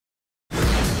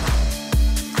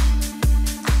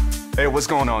Hey, what's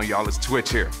going on, y'all? It's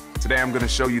tWitch here. Today I'm going to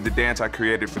show you the dance I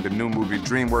created for the new movie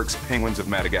DreamWorks Penguins of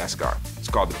Madagascar. It's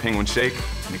called the Penguin Shake,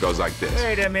 and it goes like this.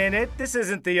 Wait a minute, this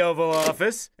isn't the Oval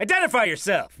Office. Identify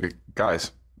yourself. Hey,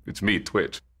 guys, it's me,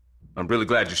 tWitch. I'm really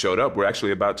glad you showed up. We're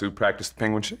actually about to practice the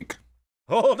Penguin Shake.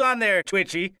 Hold on there,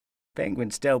 Twitchy.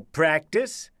 Penguins don't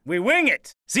practice. We wing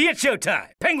it. See you at showtime.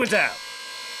 Penguins out.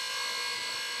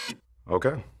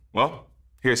 Okay, well,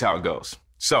 here's how it goes.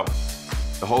 So,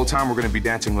 the whole time we're gonna be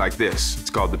dancing like this.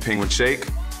 It's called the Penguin Shake,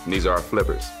 and these are our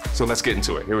flippers. So let's get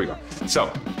into it, here we go.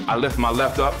 So, I lift my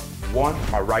left up, 1,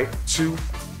 my right, 2,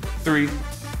 3,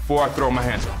 4, I throw my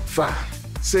hands up. 5,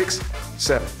 6,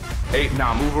 7, 8,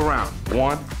 now move around.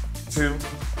 1, 2,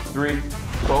 3,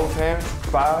 both hands,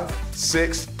 5,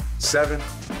 6, 7,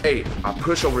 8. I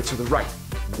push over to the right.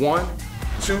 1,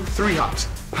 2, 3 hops.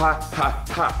 Ha, ha,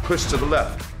 ha, push to the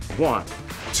left. 1,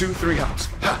 2, 3 hops.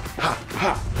 Ha, ha,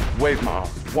 ha. Wave my arms.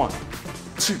 1,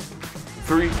 2,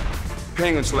 3.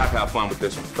 Penguin slap, have fun with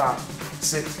this one. 5,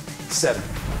 6, 7,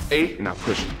 8, and I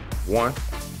push it. 1,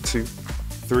 2,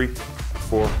 3,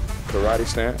 4. Karate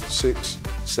stand. 6,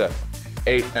 7,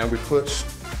 8, and we push,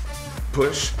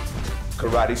 push,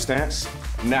 karate stance.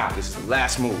 Now, this is the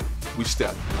last move. We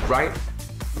step right,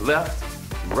 left,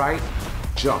 right,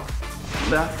 jump.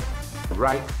 Left,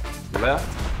 right, left,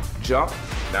 jump.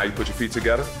 Now you put your feet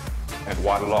together and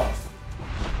waddle off.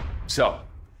 So,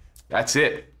 that's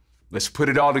it. Let's put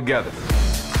it all together.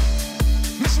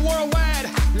 Miss Worldwide,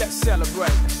 let's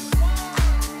celebrate.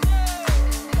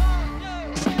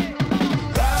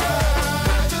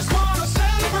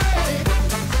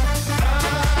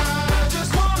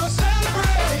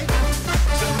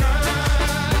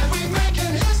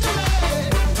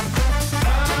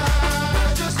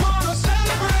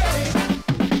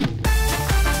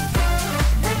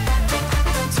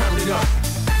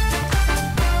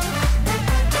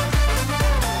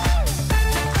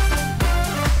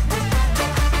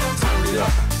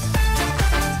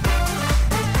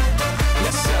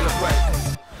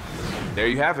 There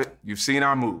you have it. You've seen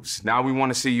our moves. Now we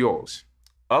want to see yours.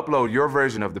 Upload your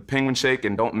version of the Penguin Shake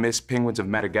and don't miss Penguins of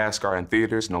Madagascar in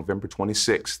theaters November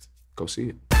 26th. Go see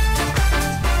it.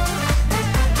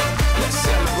 Let's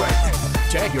celebrate.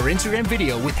 Tag your Instagram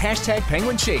video with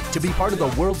 #PenguinShake to be part of the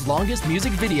world's longest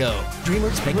music video.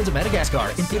 DreamWorks Penguins of Madagascar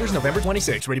in theaters November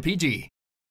 26th. Rated PG.